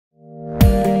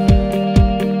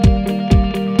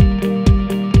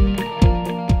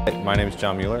My name is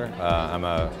John Mueller. I'm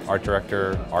an art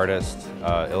director, artist,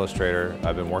 illustrator.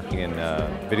 I've been working in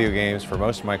video games for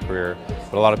most of my career,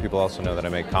 but a lot of people also know that I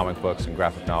make comic books and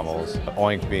graphic novels,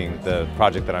 Oink being the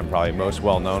project that I'm probably most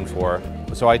well known for.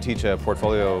 So I teach a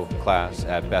portfolio class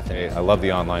at Bethany. I love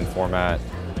the online format.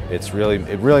 It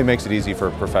really makes it easy for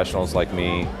professionals like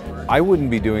me. I wouldn't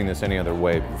be doing this any other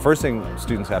way. First thing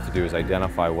students have to do is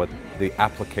identify what the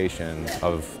application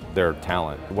of their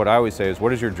talent. What I always say is,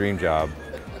 what is your dream job?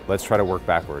 Let's try to work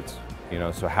backwards.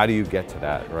 So how do you get to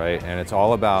that, right? And it's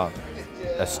all about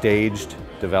a staged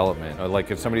development. Like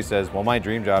if somebody says, well, my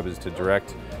dream job is to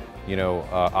direct,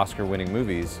 Oscar-winning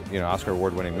movies, Oscar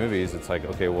award-winning movies, it's like,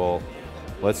 okay, well,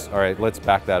 let's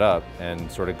back that up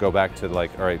and sort of go back to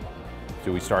like, all right,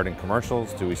 do we start in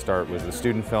commercials? Do we start with a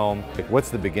student film?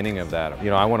 What's the beginning of that?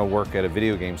 I want to work at a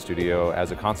video game studio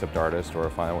as a concept artist, or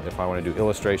if I want to do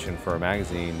illustration for a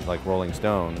magazine like Rolling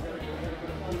Stone,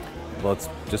 let's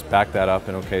just back that up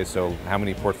and okay, so how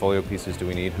many portfolio pieces do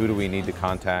we need? Who do we need to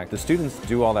contact? The students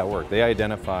do all that work. They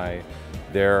identify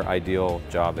their ideal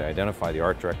job. They identify the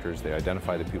art directors. They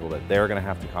identify the people that they're going to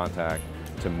have to contact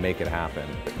to make it happen.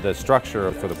 The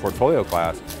structure for the portfolio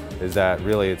class is that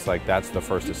really it's like that's the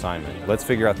first assignment. Let's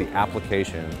figure out the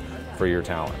application for your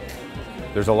talent.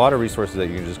 There's a lot of resources that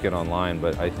you can just get online,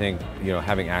 but I think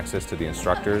having access to the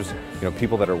instructors,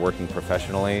 people that are working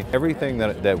professionally, everything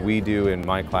that we do in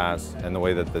my class and the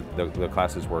way that the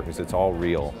classes work is it's all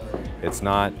real. It's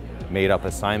not made up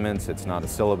assignments, it's not a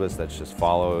syllabus that's just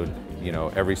followed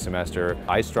every semester.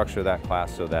 I structure that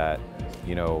class so that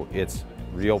it's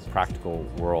real practical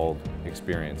world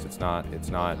experience. It's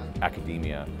not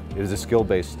academia. It is a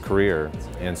skill-based career,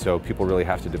 and so people really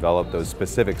have to develop those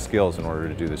specific skills in order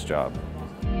to do this job.